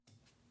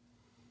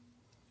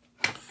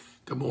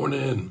Good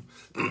morning.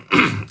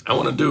 I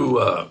want to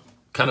do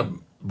kind of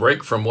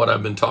break from what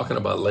I've been talking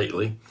about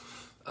lately.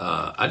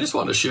 I just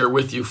want to share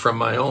with you from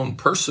my own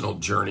personal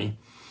journey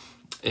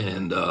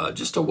and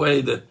just a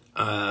way that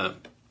I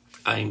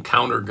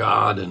encounter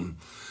God and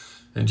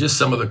just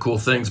some of the cool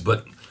things.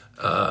 But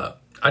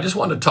I just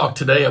want to talk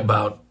today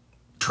about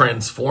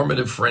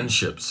transformative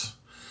friendships.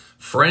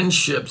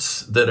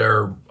 Friendships that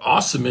are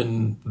awesome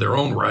in their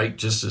own right,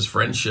 just as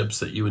friendships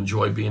that you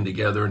enjoy being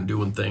together and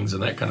doing things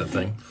and that kind of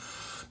thing.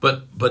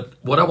 But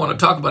what I want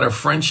to talk about are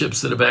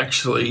friendships that have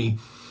actually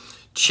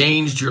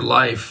changed your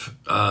life.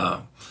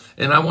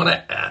 And I want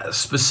to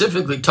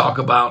specifically talk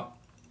about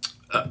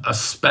a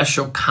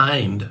special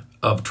kind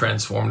of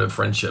transformative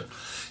friendship.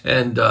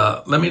 And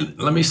let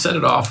me set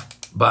it off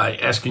by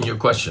asking you a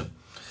question.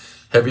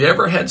 Have you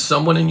ever had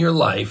someone in your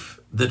life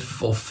that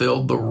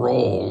fulfilled the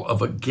role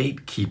of a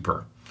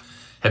gatekeeper?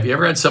 Have you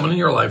ever had someone in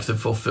your life that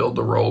fulfilled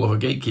the role of a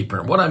gatekeeper?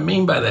 And what I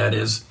mean by that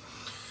is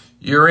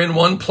you're in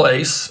one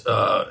place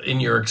in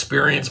your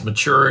experience,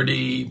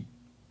 maturity,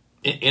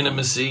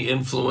 intimacy,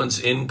 influence,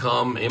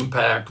 income,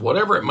 impact,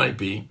 whatever it might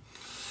be,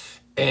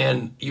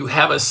 and you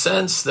have a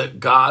sense that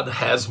God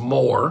has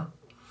more,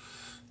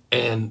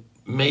 and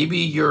maybe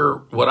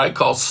you're what I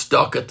call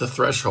stuck at the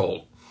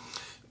threshold.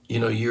 You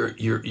know,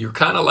 you're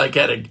kind of like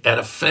at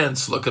a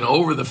fence, looking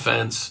over the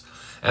fence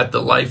at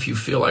the life you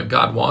feel like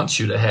God wants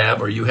you to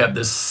have, or you have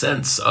this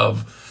sense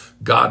of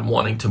God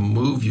wanting to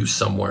move you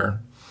somewhere,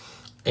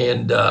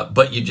 and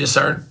but you just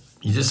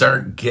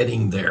aren't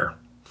getting there.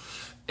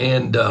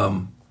 And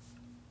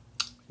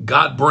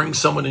God brings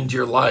someone into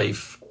your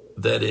life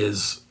that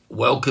is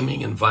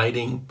welcoming,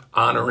 inviting,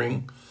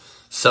 honoring,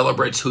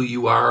 celebrates who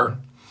you are.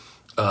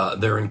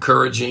 They're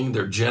encouraging,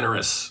 they're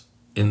generous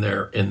in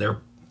their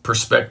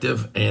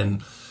perspective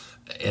and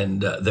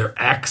their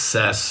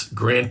access,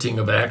 granting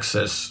of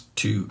access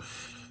to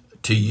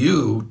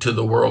you, to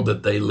the world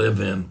that they live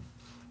in.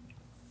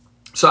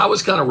 So I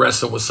was kind of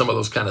wrestling with some of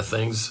those kind of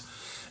things,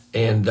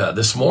 and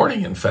this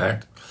morning, in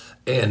fact,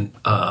 and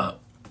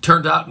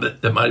turned out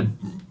that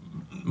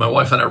my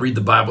wife and I read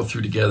the Bible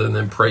through together and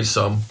then pray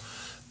some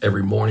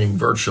every morning,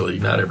 virtually,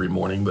 not every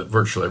morning, but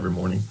virtually every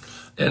morning.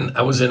 And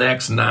I was in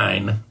Acts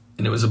 9,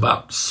 and it was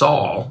about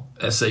Saul,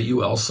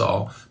 S-A-U-L,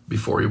 Saul,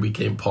 before he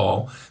became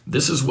Paul.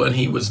 This is when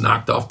he was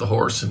knocked off the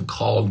horse and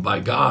called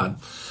by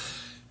God.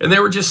 And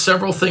there were just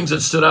several things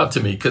that stood out to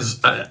me, because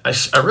I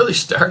really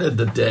started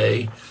the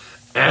day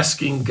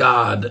asking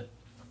God,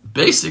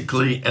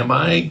 basically, am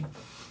I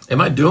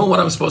doing what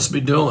I'm supposed to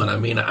be doing? I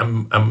mean,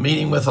 I'm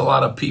meeting with a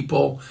lot of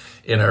people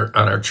on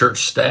our church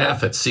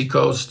staff at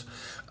Seacoast,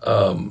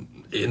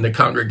 in the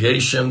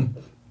congregation.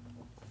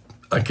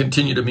 I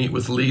continue to meet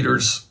with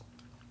leaders.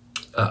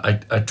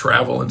 I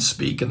travel and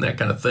speak and that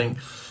kind of thing.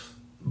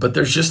 But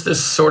there's just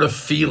this sort of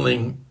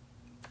feeling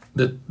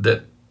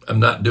that I'm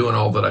not doing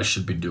all that I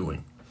should be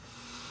doing.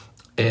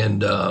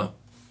 And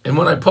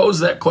when I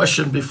posed that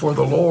question before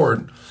the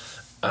Lord,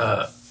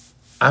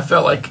 I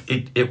felt like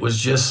it was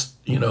just,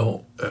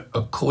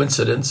 a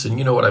coincidence. And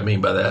you know what I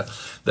mean by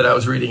that I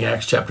was reading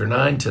Acts chapter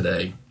 9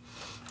 today.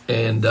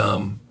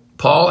 And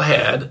Paul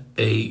had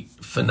a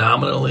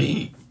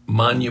phenomenally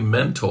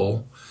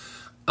monumental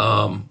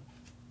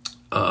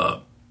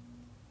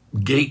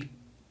gate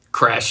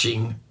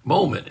crashing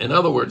moment. In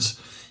other words,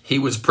 he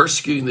was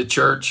persecuting the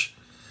church,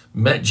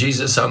 met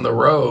Jesus on the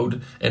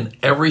road, and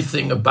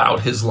everything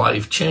about his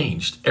life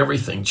changed.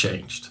 Everything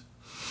changed.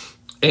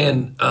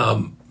 And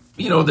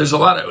there's a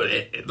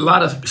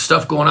lot of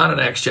stuff going on in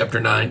Acts chapter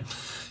 9,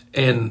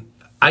 and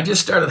I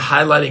just started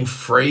highlighting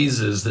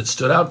phrases that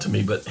stood out to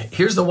me. But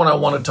here's the one I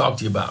want to talk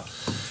to you about.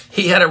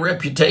 He had a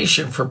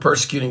reputation for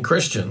persecuting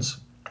Christians,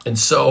 and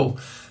so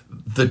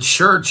the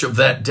church of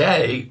that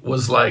day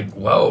was like,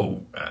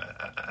 whoa,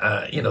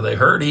 they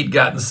heard he'd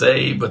gotten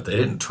saved, but they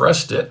didn't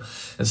trust it.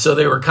 And so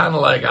they were kind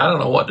of like, I don't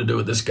know what to do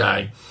with this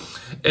guy.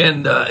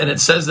 And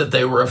it says that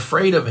they were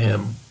afraid of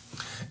him.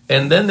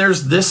 And then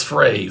there's this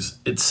phrase.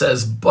 It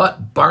says,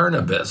 but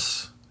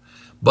Barnabas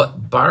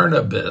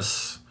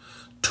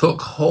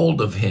took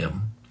hold of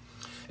him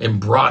and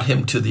brought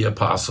him to the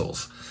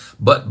apostles.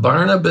 But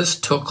Barnabas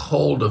took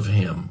hold of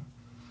him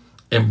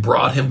and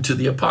brought him to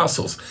the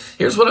apostles.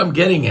 Here's what I'm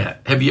getting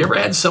at. Have you ever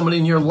had someone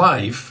in your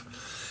life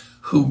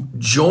who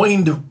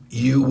joined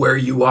you where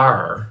you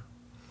are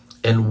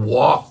and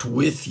walked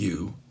with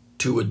you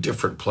to a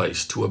different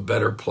place, to a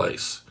better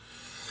place?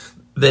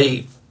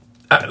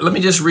 Let me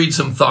just read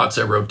some thoughts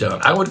I wrote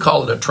down. I would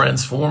call it a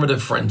transformative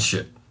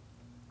friendship.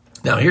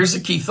 Now, here's the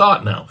key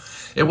thought now.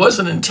 It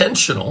wasn't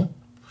intentional.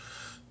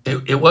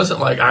 It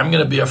wasn't like, I'm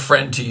going to be a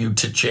friend to you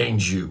to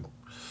change you.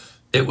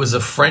 It was a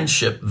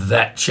friendship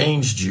that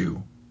changed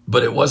you,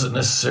 but it wasn't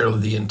necessarily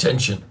the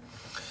intention.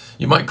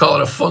 You might call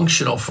it a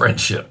functional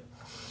friendship.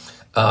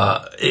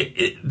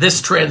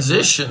 This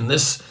transition,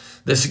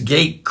 this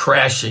gate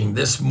crashing,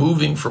 this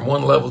moving from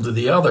one level to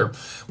the other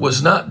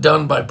was not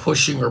done by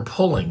pushing or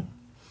pulling,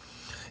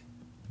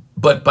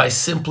 but by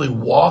simply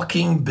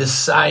walking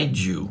beside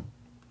you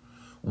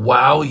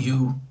while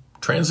you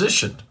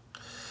transitioned.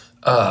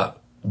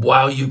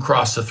 while you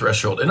cross the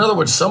threshold. In other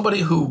words,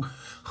 somebody who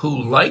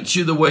liked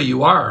you the way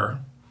you are,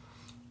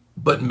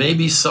 but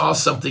maybe saw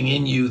something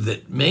in you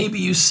that maybe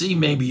you see,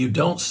 maybe you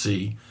don't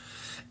see,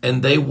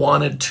 and they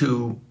wanted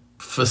to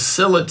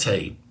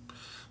facilitate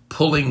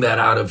pulling that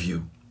out of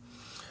you.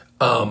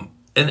 And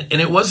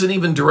it wasn't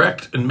even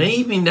direct, and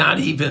maybe not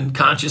even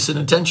conscious and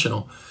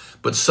intentional,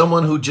 but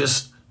someone who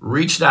just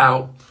reached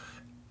out,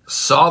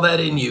 saw that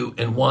in you,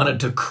 and wanted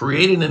to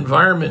create an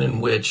environment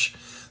in which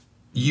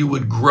you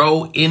would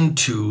grow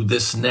into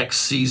this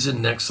next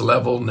season, next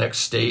level, next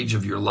stage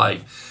of your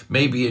life.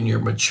 Maybe in your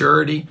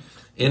maturity,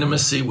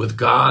 intimacy with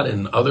God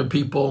and other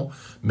people,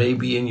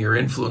 maybe in your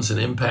influence and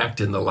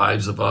impact in the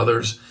lives of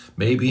others,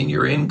 maybe in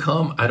your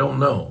income, I don't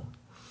know.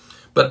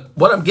 But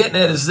what I'm getting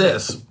at is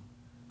this: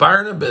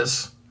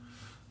 Barnabas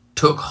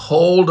took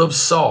hold of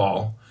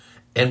Saul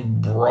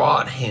and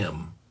brought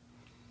him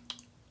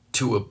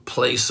to a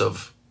place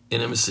of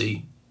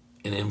intimacy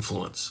and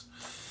influence.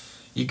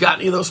 You got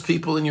any of those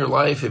people in your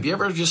life? Have you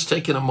ever just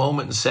taken a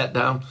moment and sat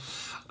down?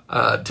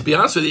 To be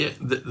honest with you,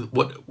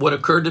 what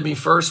occurred to me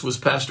first was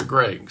Pastor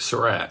Greg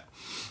Surratt.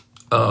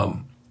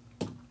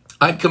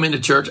 I'd come into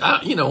church.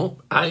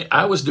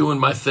 I was doing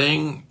my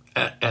thing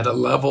at a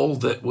level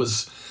that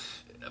was,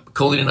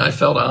 Colleen and I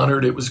felt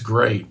honored. It was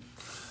great.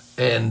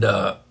 And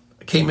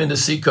came into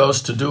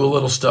Seacoast to do a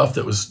little stuff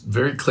that was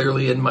very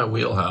clearly in my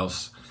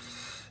wheelhouse.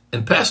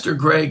 And Pastor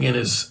Greg,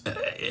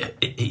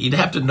 you'd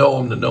have to know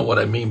him to know what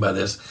I mean by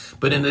this,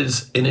 but in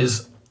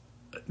his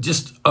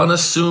just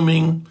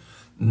unassuming,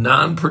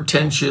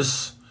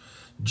 non-pretentious,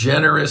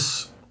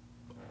 generous,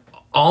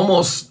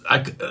 almost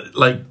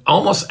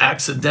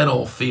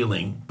accidental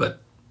feeling,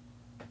 but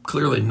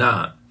clearly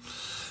not,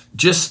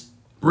 just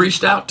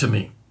reached out to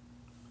me.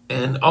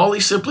 And all he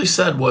simply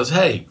said was,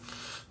 hey,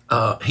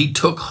 he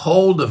took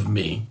hold of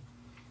me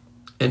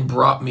and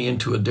brought me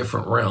into a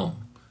different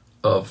realm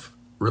of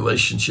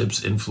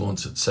relationships,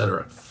 influence,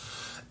 etc.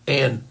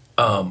 And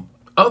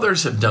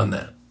others have done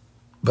that.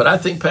 But I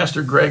think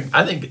Pastor Greg,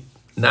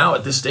 now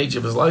at this stage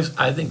of his life,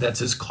 I think that's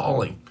his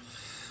calling,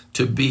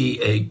 to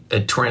be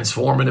a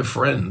transformative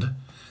friend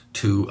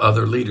to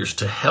other leaders,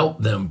 to help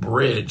them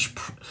bridge,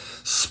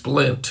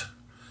 splint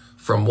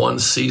from one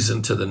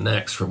season to the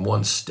next, from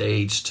one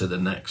stage to the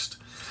next.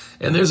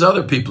 And there's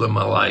other people in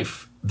my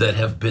life that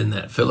have been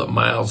that. Philip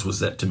Miles was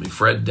that to me.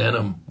 Fred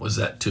Denham was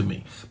that to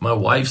me. My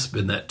wife's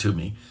been that to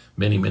me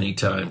many, many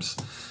times.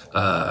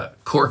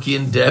 Corky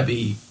and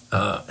Debbie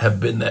have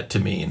been that to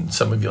me, and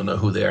some of you'll know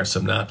who they are,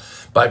 some not,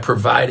 by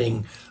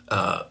providing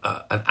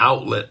an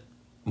outlet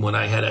when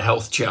I had a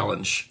health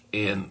challenge.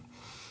 And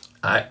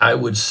I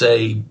would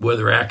say,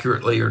 whether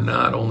accurately or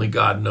not, only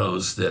God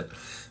knows that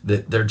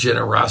their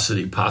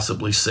generosity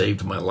possibly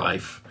saved my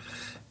life.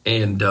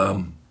 And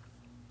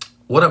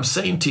what I'm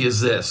saying to you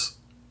is this: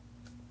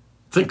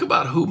 think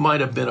about who might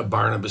have been a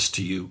Barnabas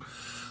to you,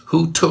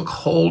 who took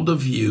hold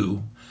of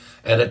you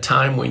at a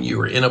time when you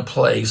were in a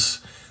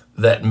place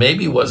that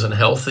maybe wasn't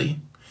healthy,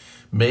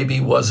 maybe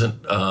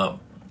wasn't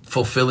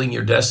fulfilling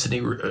your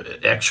destiny,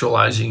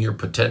 actualizing your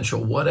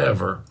potential,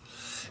 whatever.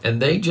 And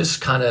they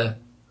just kind of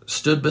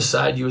stood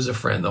beside you as a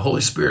friend. The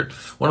Holy Spirit,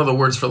 one of the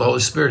words for the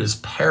Holy Spirit is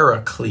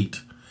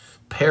paraclete.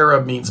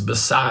 Para means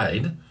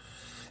beside,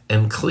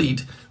 and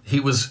cleat, he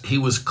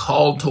was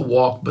called to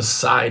walk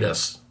beside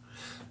us.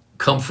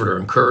 Comforter,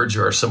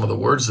 encourager are some of the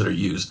words that are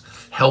used.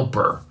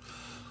 Helper.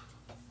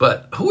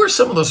 But who are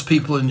some of those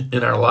people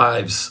in our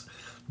lives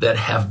that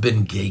have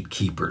been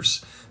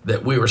gatekeepers?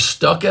 That we were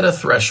stuck at a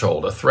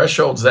threshold. A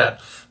threshold's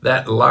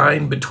that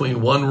line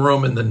between one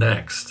room and the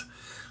next.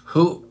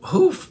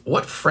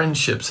 What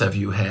friendships have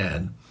you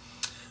had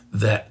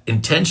that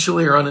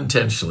intentionally or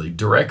unintentionally,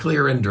 directly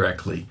or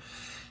indirectly,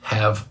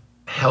 have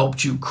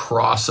helped you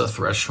cross a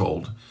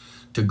threshold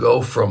to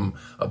go from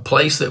a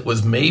place that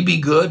was maybe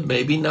good,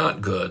 maybe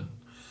not good,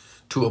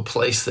 to a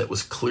place that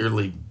was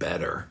clearly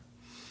better?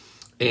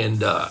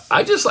 And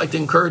I just like to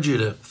encourage you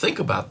to think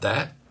about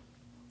that,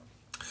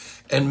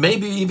 and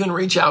maybe even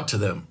reach out to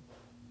them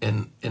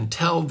and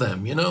tell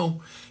them,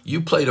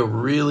 you played a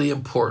really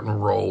important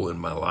role in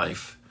my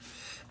life,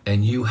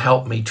 and you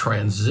helped me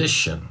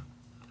transition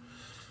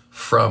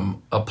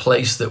from a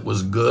place that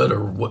was good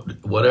or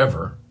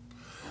whatever,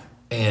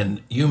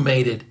 and you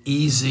made it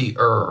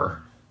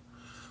easier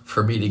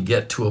for me to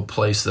get to a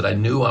place that I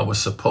knew I was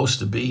supposed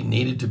to be,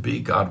 needed to be,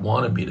 God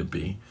wanted me to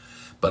be,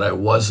 but I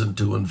wasn't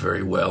doing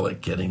very well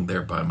at getting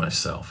there by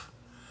myself.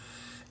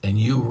 And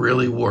you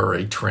really were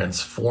a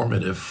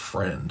transformative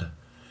friend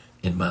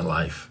in my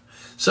life.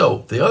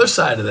 So the other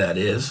side of that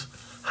is,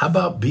 how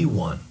about be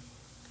one?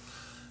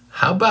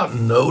 How about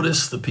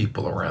notice the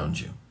people around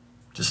you?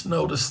 Just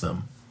notice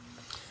them.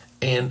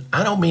 And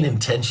I don't mean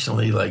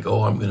intentionally like,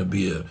 I'm going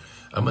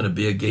to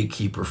be a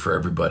gatekeeper for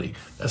everybody.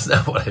 That's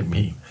not what I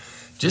mean.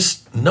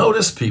 Just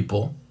notice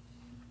people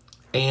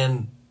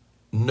and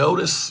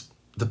notice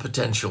the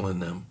potential in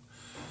them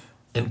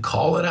and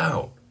call it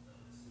out.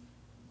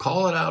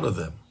 Call it out of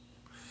them.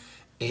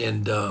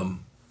 And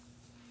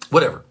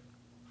whatever.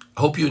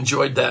 I hope you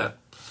enjoyed that.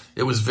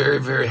 It was very,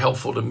 very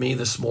helpful to me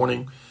this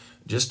morning.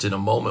 just in a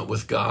moment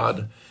with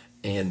God.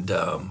 And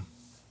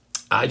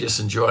I just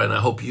enjoy, and I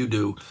hope you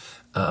do,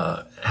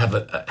 have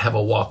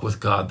a walk with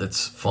God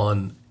that's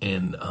fun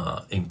and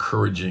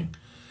encouraging.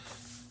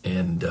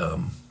 And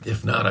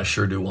if not, I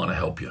sure do want to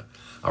help you.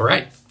 All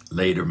right.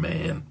 Later,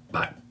 man.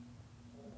 Bye.